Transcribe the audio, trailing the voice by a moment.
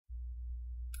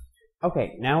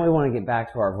Okay, now we want to get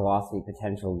back to our velocity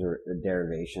potential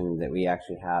derivation that we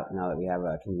actually have now that we have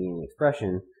a convenient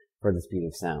expression for the speed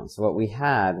of sound. So what we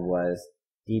had was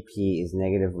dp is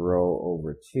negative rho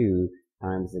over 2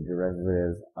 times the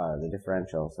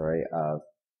differential of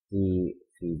d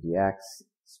phi dx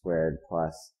squared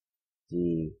plus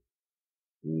d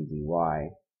phi dy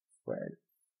squared.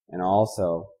 And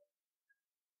also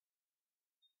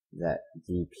that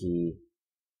dp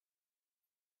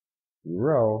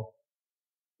rho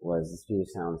was the speed of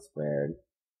sound squared,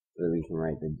 so that we can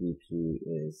write that dp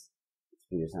is the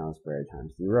speed of sound squared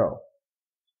times d rho.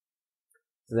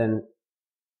 So then,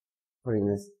 putting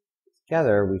this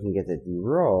together, we can get that d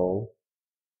rho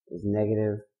is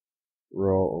negative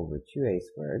rho over 2a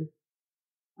squared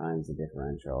times the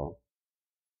differential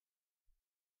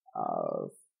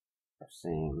of our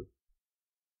same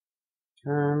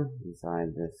term inside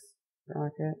this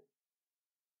bracket.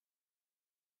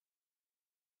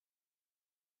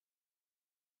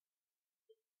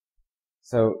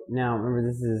 So now remember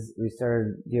we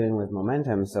started dealing with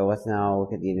momentum, so let's now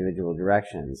look at the individual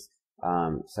directions.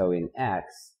 So in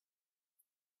x,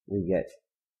 we get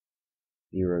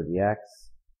d rho dx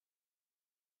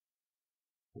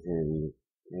is going to be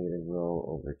negative rho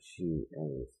over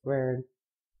 2a squared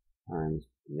times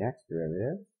the x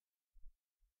derivative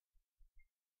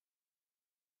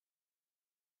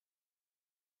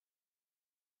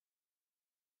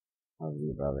of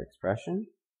the above expression,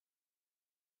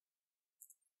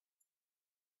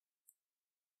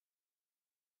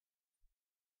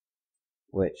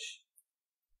 which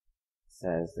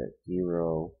says that d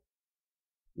rho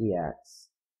dx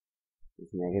is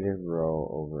negative rho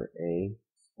over a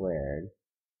squared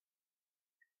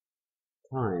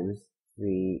times,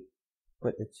 we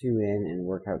put the 2 in and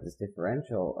work out this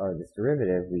differential, or this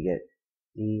derivative, we get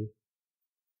d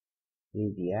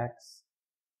dx,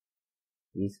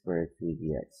 d squared phi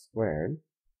dx squared,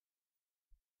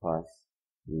 plus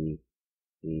d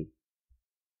dy,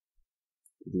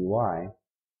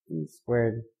 d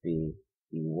squared phi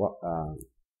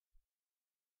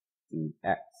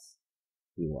dx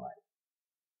dy.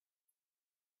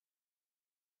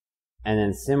 And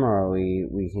then similarly,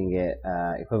 we can get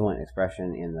equivalent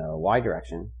expression in the y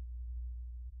direction,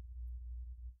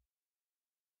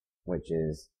 which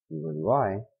is d rho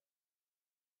dy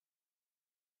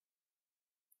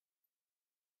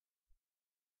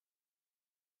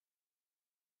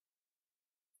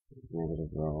negative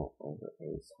rho over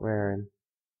a squared,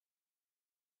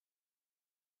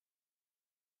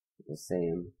 the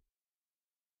same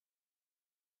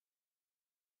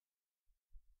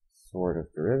sort of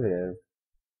derivative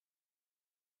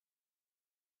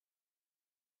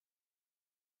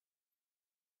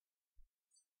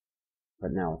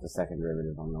but now with the second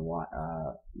derivative on the y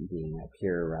being up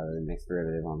here rather than mixed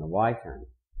derivative on the y term.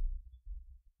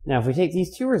 Now if we take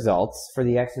these two results for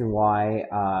the x and y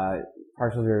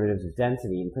partial derivatives of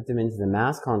density and put them into the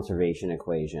mass conservation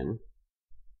equation,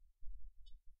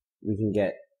 we can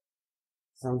get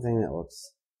something that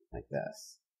looks like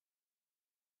this.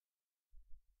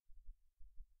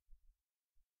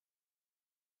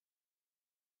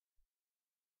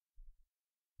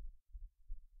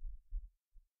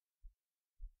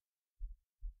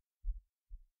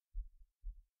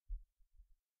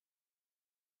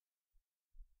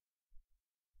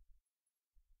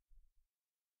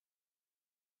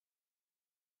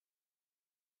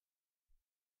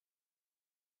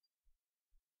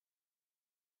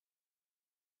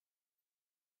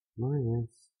 Minus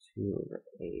 2 over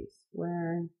a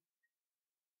squared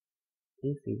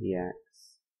d phi dx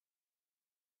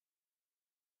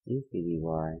d phi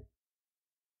dy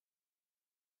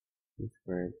d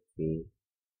squared phi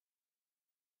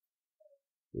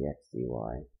dx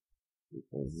dy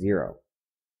equals 0.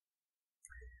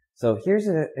 So here's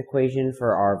an equation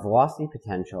for our velocity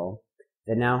potential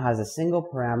that now has a single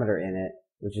parameter in it,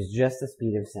 which is just the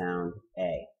speed of sound,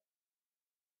 a.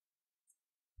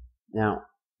 Now,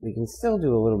 we can still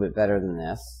do a little bit better than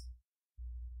this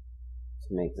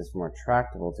to make this more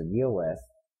tractable to deal with,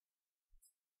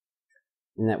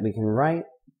 in that we can write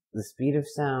the speed of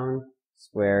sound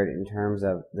squared in terms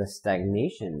of the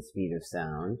stagnation speed of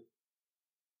sound,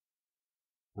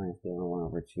 minus 1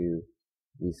 over 2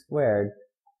 v squared,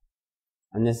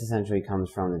 and this essentially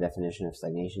comes from the definition of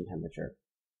stagnation temperature.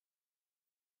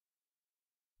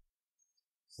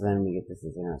 So then we get this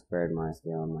as n squared minus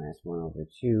scale minus 1 over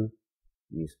 2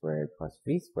 u squared plus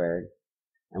v squared,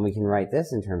 and we can write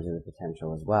this in terms of the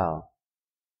potential as well.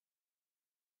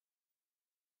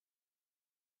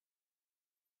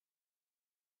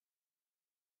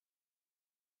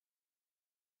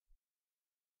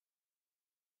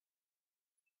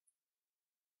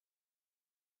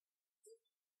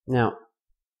 Now,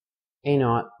 A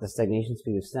naught, the stagnation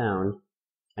speed of sound,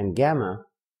 and gamma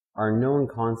are known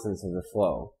constants of the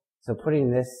flow. So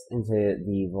putting this into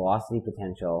the velocity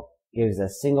potential gives a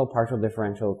single partial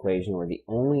differential equation where the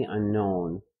only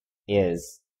unknown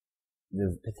is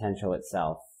the potential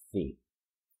itself, phi.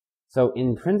 So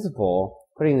in principle,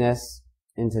 putting this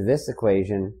into this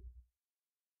equation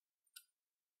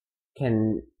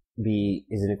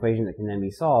is an equation that can then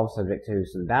be solved subject to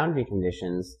some boundary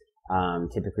conditions.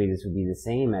 Typically this would be the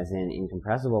same as in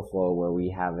incompressible flow, where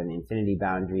we have an infinity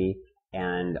boundary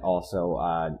and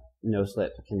also no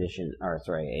slip condition, or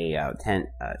sorry, a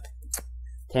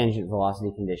tangent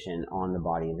velocity condition on the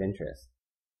body of interest.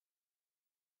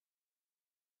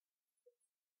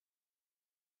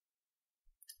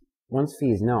 Once phi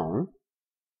is known,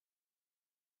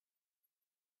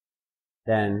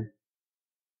 then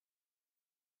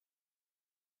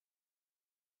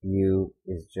u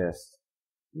is just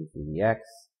d phi dx,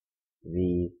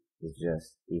 v is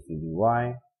just d phi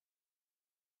dy.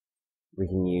 We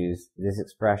can use this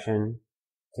expression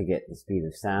to get the speed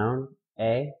of sound,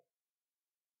 a.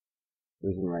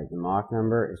 We can write the Mach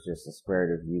number is just the square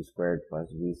root of u squared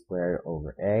plus v squared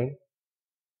over a.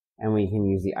 And we can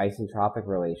use the isentropic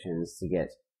relations to get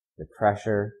the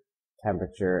pressure,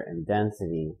 temperature, and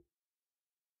density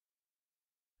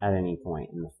at any point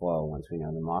in the flow once we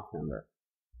know the Mach number.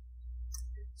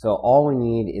 So all we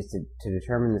need is to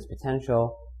determine this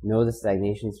potential, know the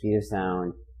stagnation speed of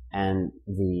sound, and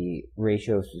the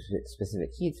ratio of specific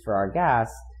heats for our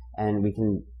gas, and we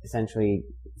can essentially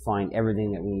find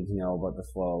everything that we need to know about the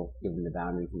flow given the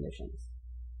boundary conditions.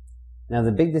 Now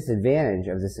the big disadvantage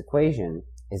of this equation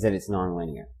is that it's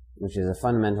nonlinear, which is a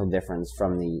fundamental difference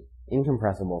from the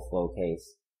incompressible flow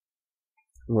case,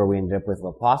 where we ended up with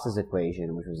Laplace's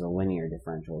equation, which was a linear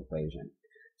differential equation.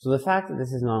 So the fact that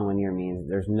this is nonlinear means that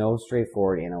there's no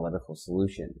straightforward analytical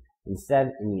solution. Instead,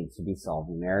 it needs to be solved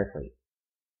numerically.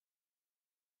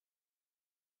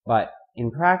 But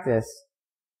in practice,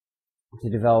 to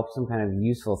develop some kind of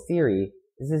useful theory,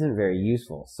 this isn't very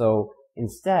useful. So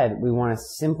instead, we want to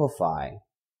simplify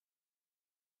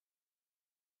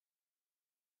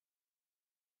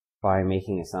by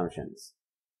making assumptions.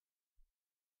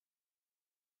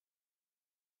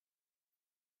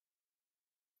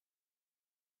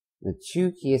 The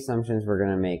two key assumptions we're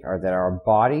going to make are that our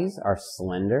bodies are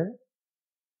slender,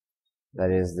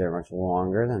 that is, they're much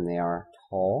longer than they are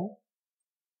tall,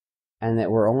 and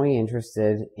that we're only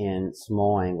interested in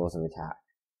small angles of attack.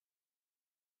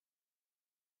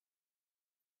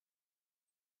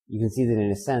 You can see that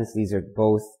in a sense these are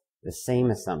both the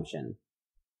same assumption,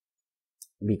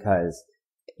 because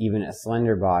even a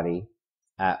slender body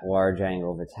at large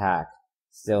angle of attack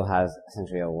still has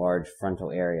essentially a large frontal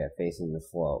area facing the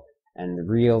flow. And the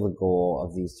goal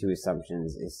of these two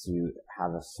assumptions is to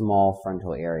have a small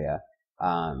frontal area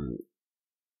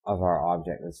of our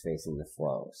object that's facing the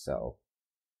flow. So,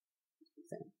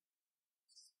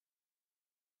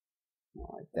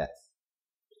 like this.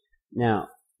 Now,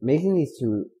 making these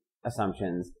two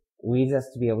assumptions leads us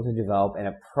to be able to develop an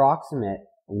approximate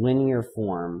linear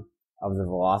form of the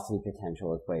velocity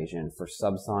potential equation for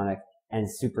subsonic and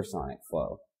supersonic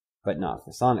flow, but not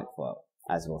for sonic flow,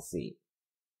 as we'll see.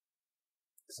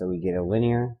 So we get a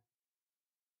linear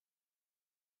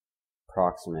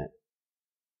approximate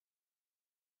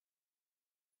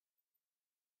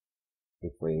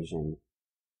equation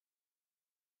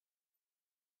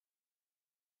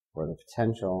for the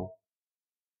potential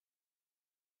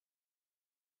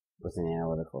with an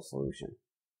analytical solution.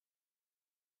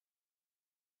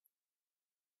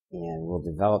 And we'll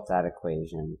develop that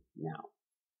equation now.